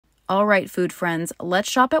Alright, food friends, let's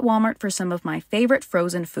shop at Walmart for some of my favorite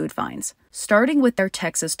frozen food finds, starting with their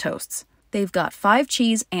Texas toasts. They've got 5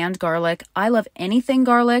 cheese and garlic. I love anything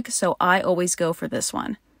garlic, so I always go for this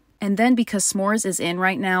one. And then because s'mores is in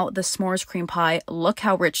right now, the s'mores cream pie, look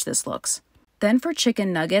how rich this looks. Then for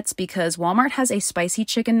chicken nuggets, because Walmart has a spicy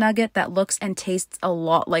chicken nugget that looks and tastes a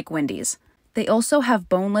lot like Wendy's. They also have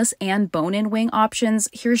boneless and bone-in wing options.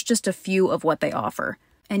 Here's just a few of what they offer.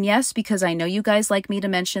 And yes, because I know you guys like me to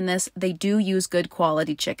mention this, they do use good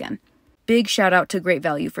quality chicken. Big shout out to Great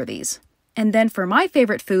Value for these. And then for my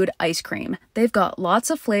favorite food, ice cream. They've got lots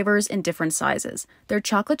of flavors in different sizes. Their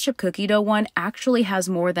chocolate chip cookie dough one actually has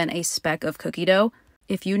more than a speck of cookie dough.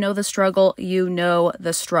 If you know the struggle, you know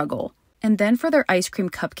the struggle. And then for their ice cream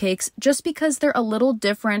cupcakes, just because they're a little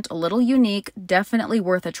different, a little unique, definitely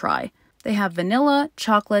worth a try. They have vanilla,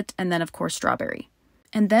 chocolate, and then of course strawberry.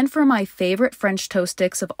 And then for my favorite French toast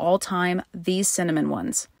sticks of all time, these cinnamon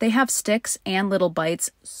ones. They have sticks and little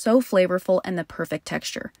bites, so flavorful and the perfect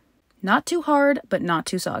texture. Not too hard, but not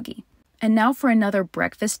too soggy. And now for another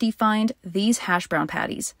breakfasty find, these hash brown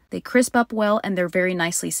patties. They crisp up well and they're very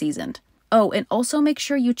nicely seasoned. Oh, and also make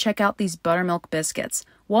sure you check out these buttermilk biscuits.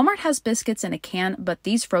 Walmart has biscuits in a can, but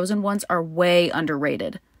these frozen ones are way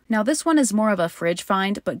underrated. Now this one is more of a fridge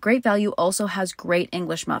find, but Great Value also has great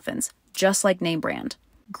English muffins, just like name brand.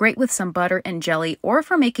 Great with some butter and jelly or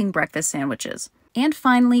for making breakfast sandwiches. And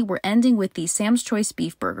finally, we're ending with these Sam's Choice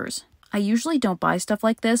beef burgers. I usually don't buy stuff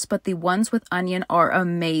like this, but the ones with onion are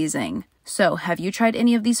amazing. So, have you tried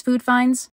any of these food finds?